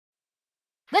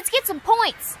Let's get some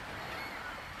points.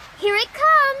 Here it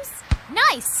comes.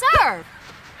 Nice serve.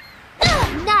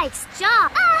 Nice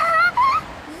job.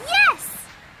 Yes!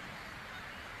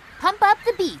 Pump up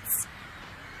the beats.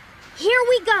 Here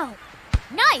we go.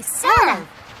 Nice serve.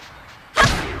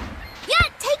 Yeah,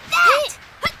 take that!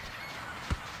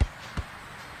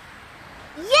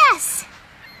 Yes!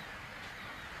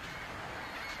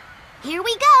 Here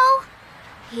we go.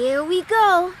 Here we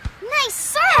go.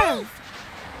 Nice serve!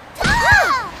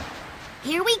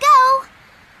 Here we go.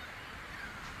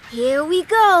 Here we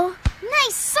go.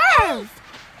 Nice serve!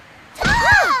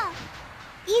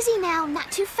 Easy now,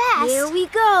 not too fast. Here we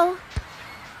go.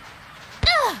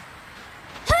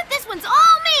 This one's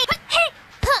all me.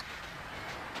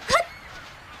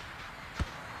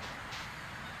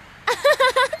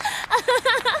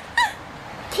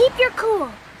 Keep your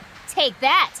cool. Take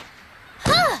that.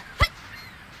 Go,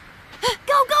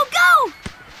 go, go!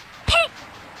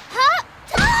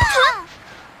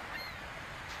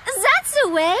 That's the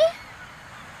way.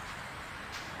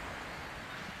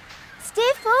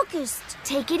 Stay focused.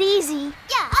 Take it easy.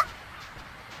 Yeah.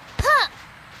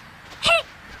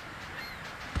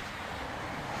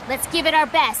 Let's give it our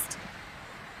best.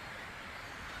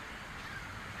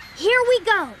 Here we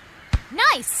go.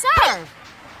 Nice serve.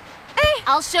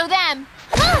 I'll show them.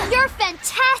 You're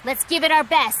fantastic. Let's give it our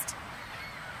best.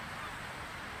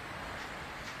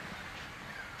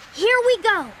 Here we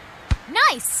go.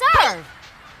 Nice serve.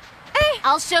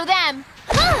 I'll show them.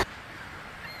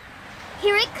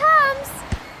 Here it comes.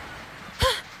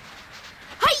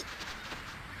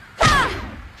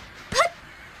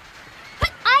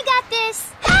 I got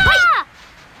this.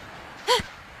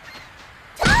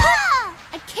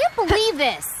 I can't believe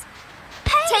this.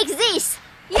 Take this.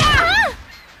 Yeah.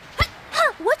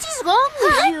 What is wrong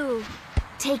with you?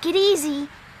 Take it easy.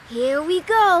 Here we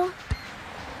go.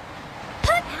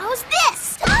 How's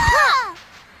this?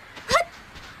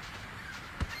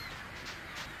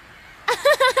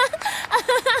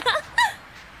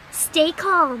 Stay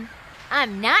calm.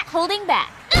 I'm not holding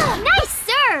back. Nice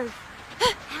serve.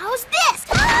 How's this?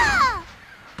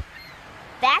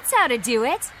 That's how to do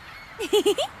it.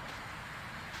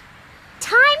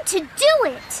 Time to do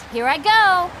it. Here I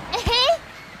go.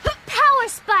 Power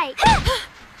spike.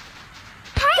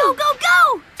 Go, go,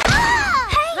 go.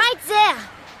 Right there.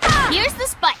 Here's the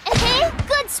spike.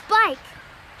 Good spike.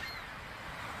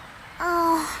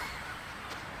 Oh,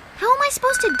 how am I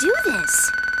supposed to do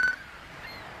this?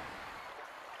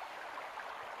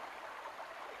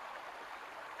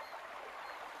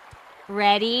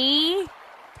 Ready?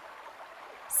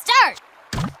 Start!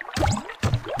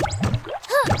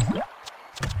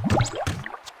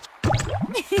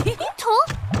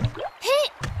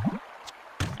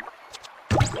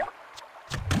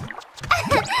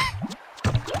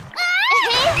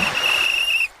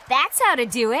 That's how to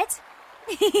do it.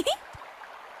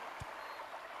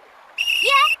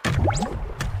 Yeah.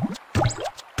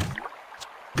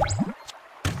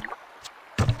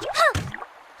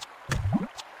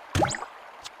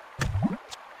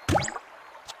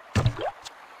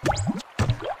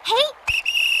 Hey.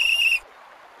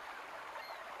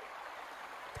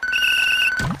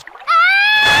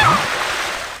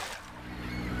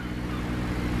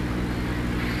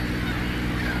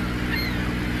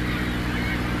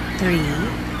 3,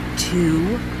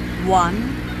 2,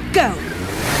 1, go!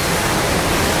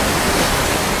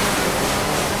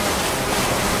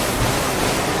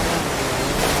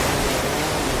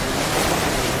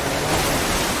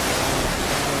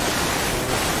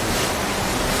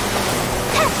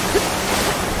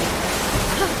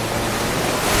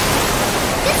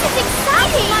 This is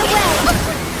exciting! My way!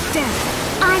 Down.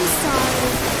 I'm sorry.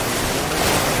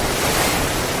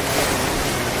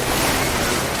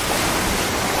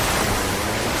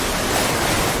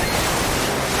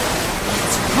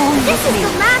 This is the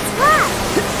last lap!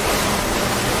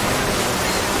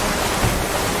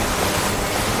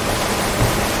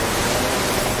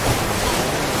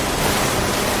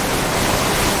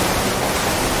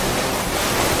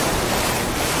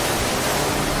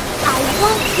 I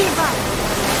won't give up.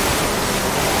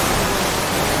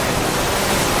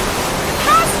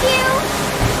 Past you!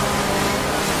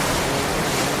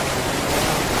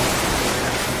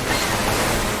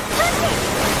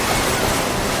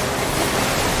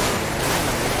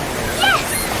 Yes!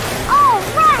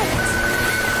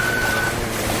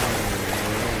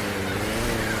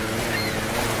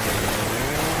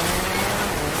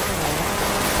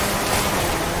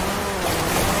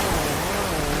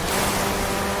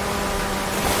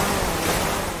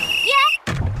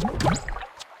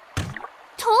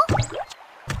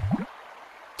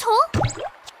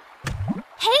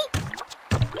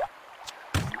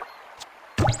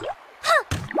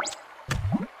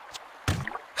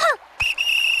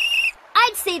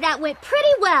 that went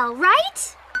pretty well,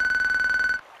 right?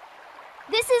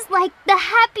 This is like the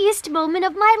happiest moment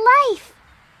of my life.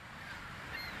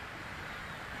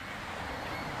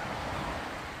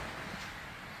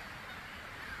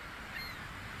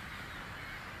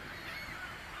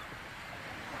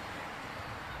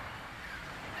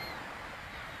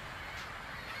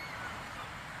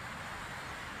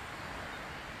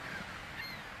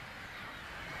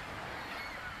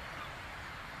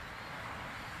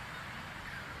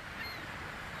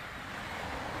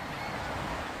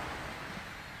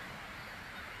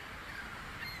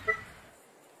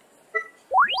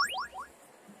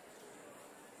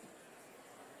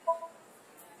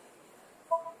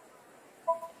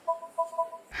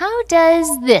 How does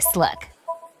this look?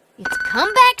 It's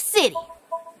Comeback City.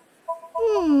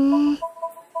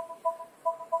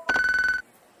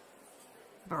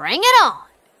 Bring it on.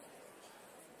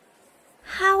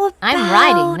 How about... I'm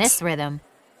riding this rhythm.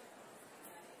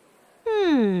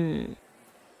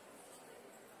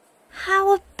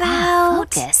 How about...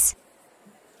 Focus.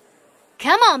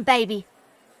 Come on, baby.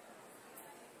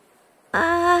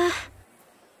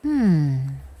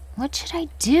 What should I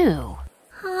do?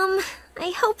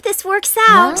 I hope this works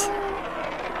out.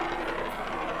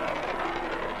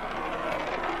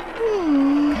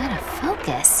 Gotta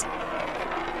focus.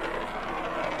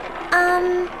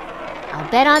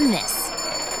 I'll bet on this.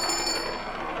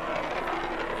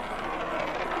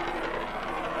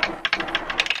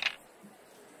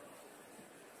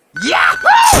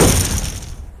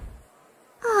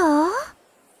 Oh,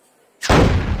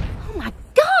 Oh my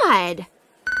God!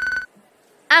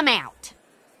 I'm out.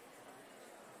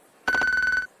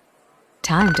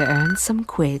 Time to earn some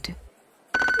quid.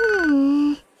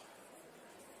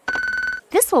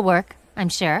 This will work, I'm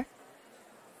sure.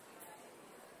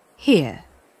 Here.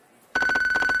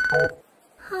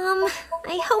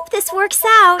 I hope this works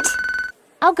out.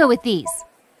 I'll go with these.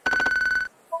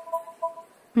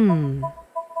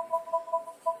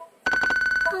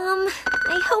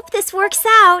 I hope this works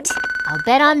out. I'll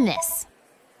bet on this.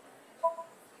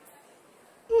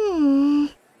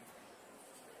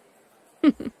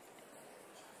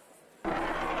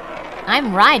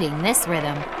 I'm riding this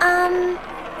rhythm.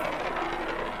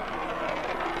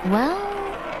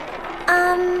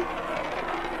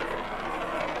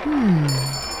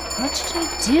 What should I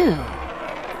do?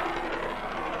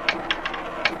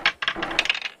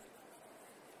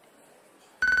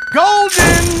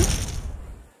 Golden!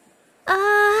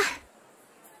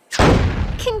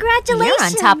 Congratulations. You're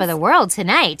on top of the world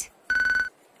tonight.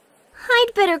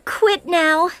 I'd better quit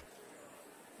now.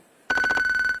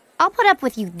 I'll put up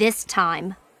with you this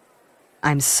time.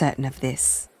 I'm certain of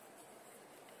this.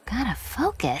 Gotta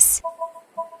focus.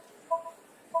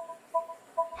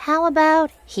 How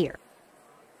about here?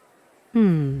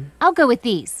 I'll go with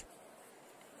these.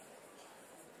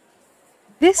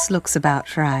 This looks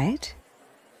about right.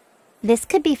 This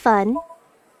could be fun.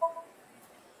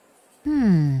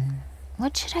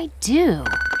 What should I do?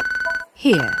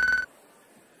 Here.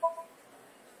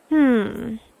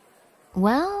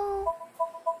 Well,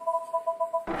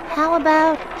 How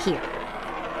about here?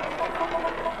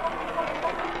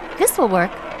 this will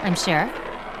work, I'm sure.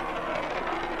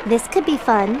 This could be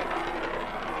fun.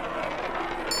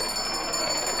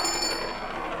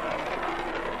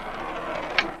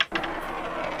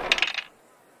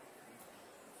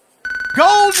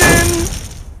 Golden!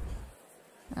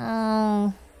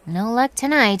 Oh, no luck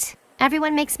tonight.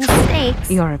 Everyone makes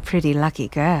mistakes. You're a pretty lucky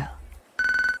girl.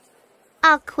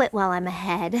 I'll quit while I'm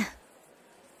ahead.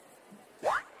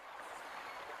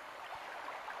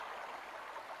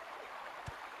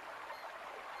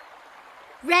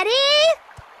 Ready?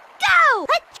 Go!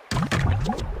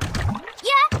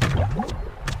 Yeah.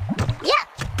 Yeah.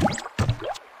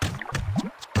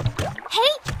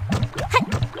 Hey.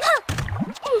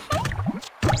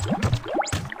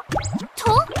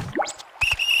 Tall.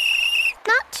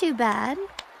 Not too bad.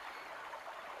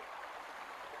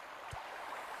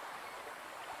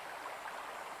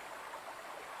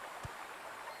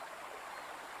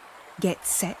 Get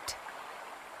set.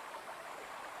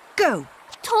 Go!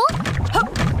 Tall.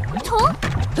 Tall.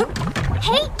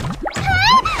 Hey.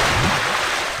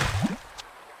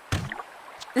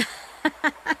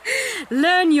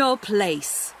 Learn your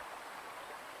place.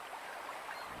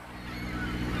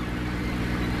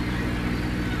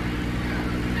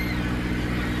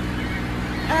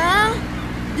 1,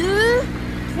 2,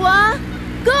 3,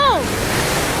 go!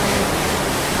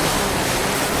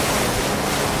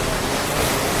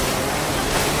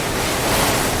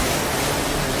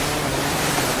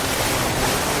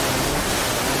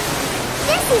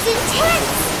 This is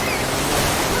intense!